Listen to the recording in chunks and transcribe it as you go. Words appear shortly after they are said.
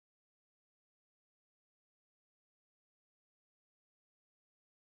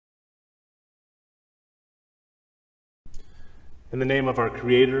In the name of our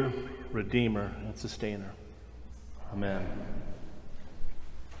Creator, Redeemer, and Sustainer. Amen.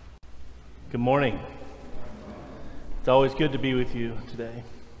 Good morning. It's always good to be with you today.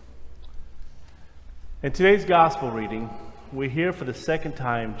 In today's gospel reading, we hear for the second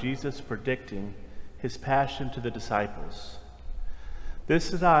time Jesus predicting his passion to the disciples.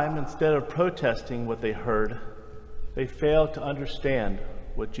 This time, instead of protesting what they heard, they failed to understand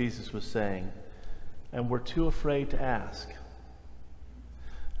what Jesus was saying and were too afraid to ask.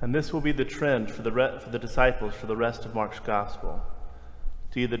 And this will be the trend for the disciples for the rest of Mark's gospel,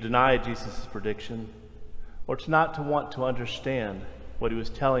 to either deny Jesus' prediction or to not to want to understand what he was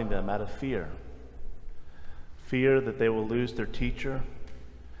telling them out of fear. Fear that they will lose their teacher,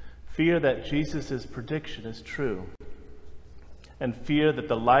 fear that Jesus' prediction is true, and fear that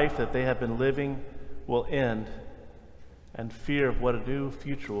the life that they have been living will end, and fear of what a new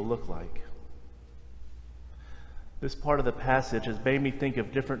future will look like. This part of the passage has made me think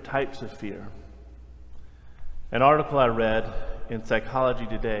of different types of fear. An article I read in Psychology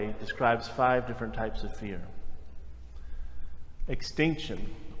Today describes 5 different types of fear.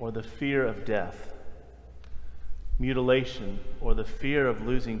 Extinction, or the fear of death. Mutilation, or the fear of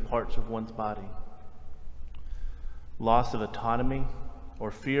losing parts of one's body. Loss of autonomy,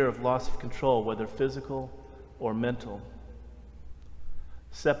 or fear of loss of control, whether physical or mental.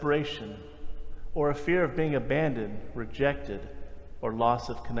 Separation, or a fear of being abandoned, rejected, or loss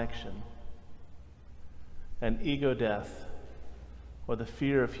of connection. And ego death, or the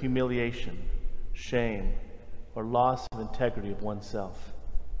fear of humiliation, shame, or loss of integrity of oneself.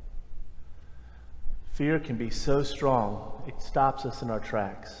 Fear can be so strong, it stops us in our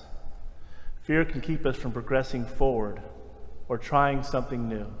tracks. Fear can keep us from progressing forward or trying something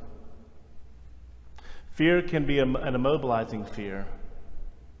new. Fear can be an immobilizing fear,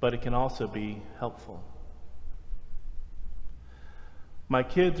 but it can also be helpful. My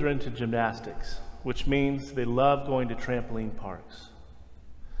kids are into gymnastics, which means they love going to trampoline parks.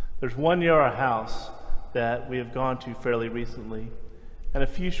 There's one near our house that we have gone to fairly recently, and a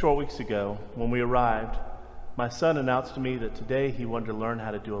few short weeks ago, when we arrived, my son announced to me that today he wanted to learn how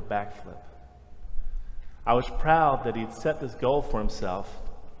to do a backflip. I was proud that he'd set this goal for himself,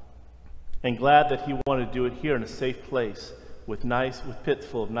 and glad that he wanted to do it here in a safe place with pits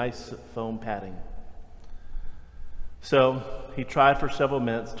full of nice foam padding. So he tried for several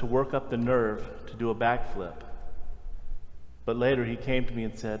minutes to work up the nerve to do a backflip. But later he came to me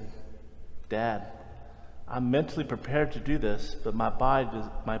and said, "Dad, I'm mentally prepared to do this, but my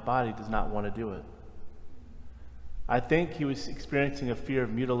body does not want to do it." I think he was experiencing a fear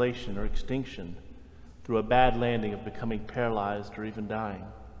of mutilation or extinction through a bad landing, of becoming paralyzed or even dying.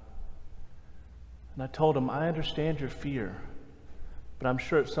 And I told him, "I understand your fear, but I'm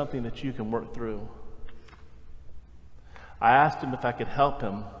sure it's something that you can work through." I asked him if I could help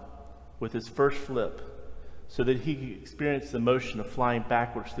him with his first flip so that he could experience the motion of flying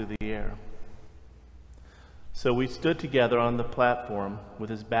backwards through the air. So we stood together on the platform with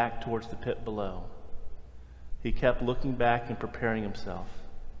his back towards the pit below. He kept looking back and preparing himself.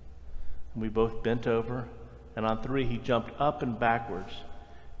 And we both bent over, and on 3 he jumped up and backwards,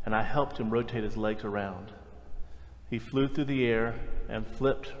 and I helped him rotate his legs around. He flew through the air and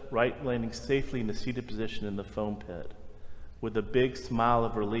flipped, right landing safely in the seated position in the foam pit, with a big smile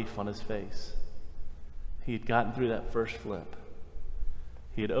of relief on his face. He had gotten through that first flip.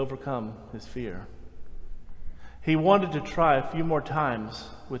 He had overcome his fear. He wanted to try a few more times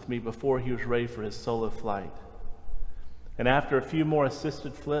with me before he was ready for his solo flight. And after a few more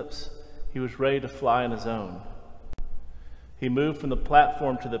assisted flips, he was ready to fly on his own. He moved from the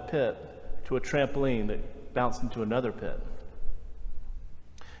platform to the pit to a trampoline that bounced into another pit.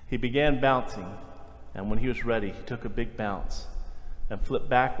 He began bouncing, and when he was ready, he took a big bounce and flipped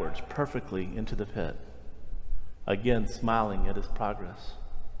backwards perfectly into the pit, again smiling at his progress.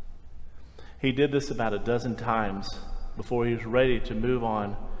 He did this about a dozen times before he was ready to move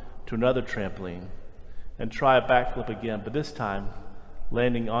on to another trampoline and try a backflip again, but this time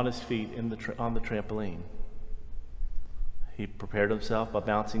landing on his feet on the trampoline. He prepared himself by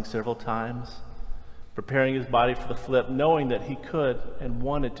bouncing several times, preparing his body for the flip, knowing that he could and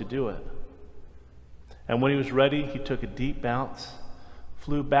wanted to do it. And when he was ready, he took a deep bounce,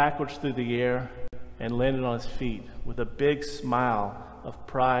 flew backwards through the air, and landed on his feet with a big smile of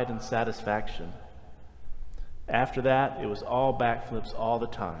pride and satisfaction. After that, it was all backflips all the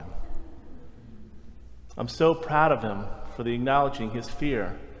time. I'm so proud of him for acknowledging his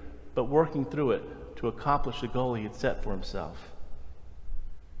fear, but working through it to accomplish the goal he had set for himself.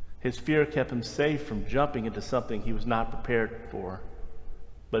 His fear kept him safe from jumping into something he was not prepared for,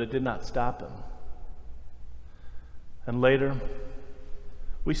 but it did not stop him. And later,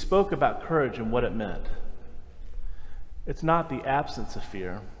 we spoke about courage and what it meant. It's not the absence of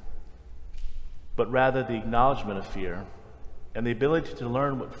fear, but rather the acknowledgement of fear and the ability to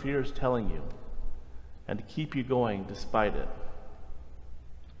learn what fear is telling you and to keep you going despite it.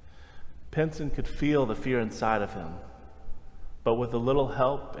 Pinson could feel the fear inside of him, but with a little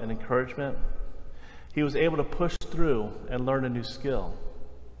help and encouragement, he was able to push through and learn a new skill.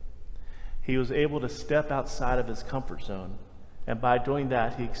 He was able to step outside of his comfort zone, and by doing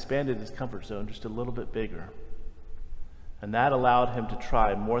that, he expanded his comfort zone just a little bit bigger. And that allowed him to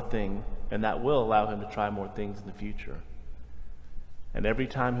try more things, and that will allow him to try more things in the future. And every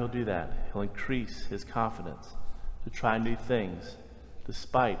time he'll do that, he'll increase his confidence to try new things,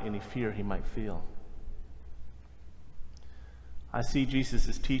 despite any fear he might feel. I see Jesus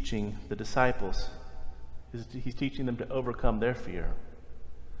is teaching the disciples. He's teaching them to overcome their fear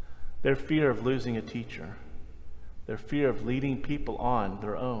of losing a teacher, their fear of leading people on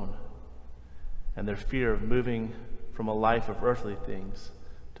their own, and their fear of moving from a life of earthly things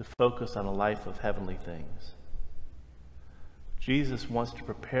to focus on a life of heavenly things. Jesus wants to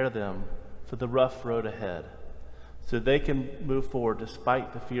prepare them for the rough road ahead so they can move forward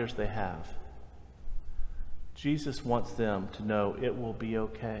despite the fears they have. Jesus wants them to know it will be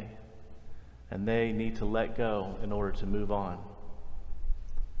okay, and they need to let go in order to move on.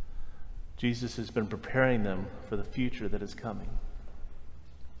 Jesus has been preparing them for the future that is coming.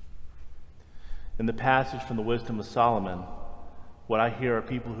 In the passage from the Wisdom of Solomon, what I hear are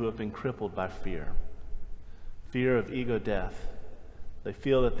people who have been crippled by fear of ego death. They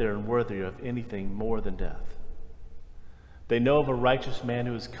feel that they're unworthy of anything more than death. They know of a righteous man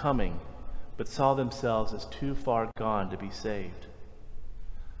who is coming, but saw themselves as too far gone to be saved.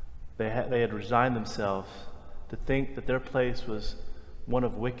 They had resigned themselves to think that their place was one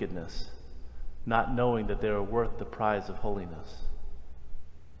of wickedness, not knowing that they were worth the prize of holiness.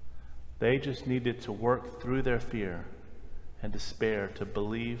 They just needed to work through their fear and despair to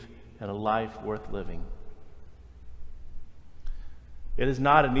believe in a life worth living. It is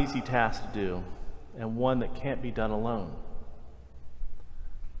not an easy task to do, and one that can't be done alone.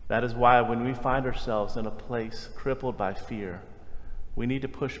 That is why when we find ourselves in a place crippled by fear, we need to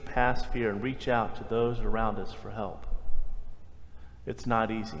push past fear and reach out to those around us for help. It's not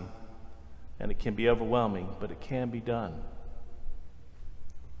easy, and it can be overwhelming, but it can be done.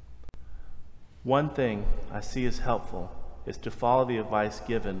 One thing I see as helpful is to follow the advice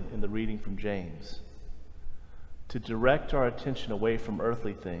given in the reading from James, to direct our attention away from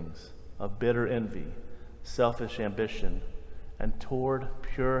earthly things, of bitter envy, selfish ambition, and toward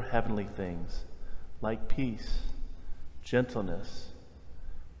pure heavenly things, like peace, gentleness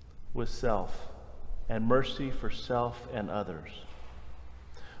with self, and mercy for self and others.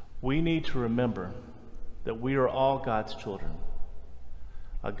 We need to remember that we are all God's children,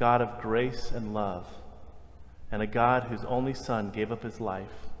 a God of grace and love, and a God whose only Son gave up his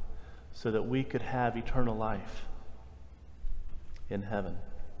life so that we could have eternal life in heaven.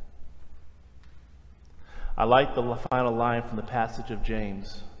 I like the final line from the passage of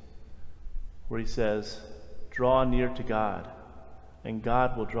James where he says, "Draw near to God, and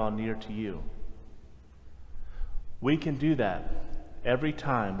God will draw near to you." We can do that every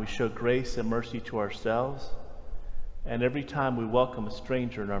time we show grace and mercy to ourselves, and every time we welcome a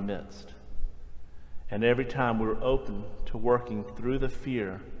stranger in our midst, and every time we're open to working through the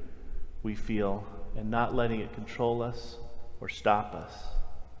fear we feel and not letting it control us or stop us.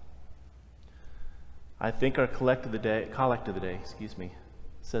 I think our collect of the day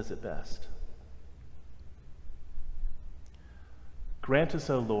says it best. Grant us,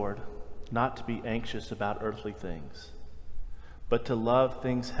 O Lord, not to be anxious about earthly things, but to love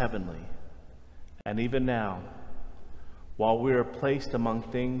things heavenly, and even now, while we are placed among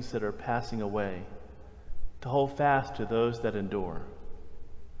things that are passing away, to hold fast to those that endure.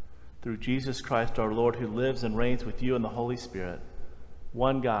 Through Jesus Christ our Lord, who lives and reigns with you in the Holy Spirit,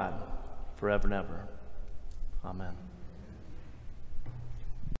 one God, forever and ever. Amen.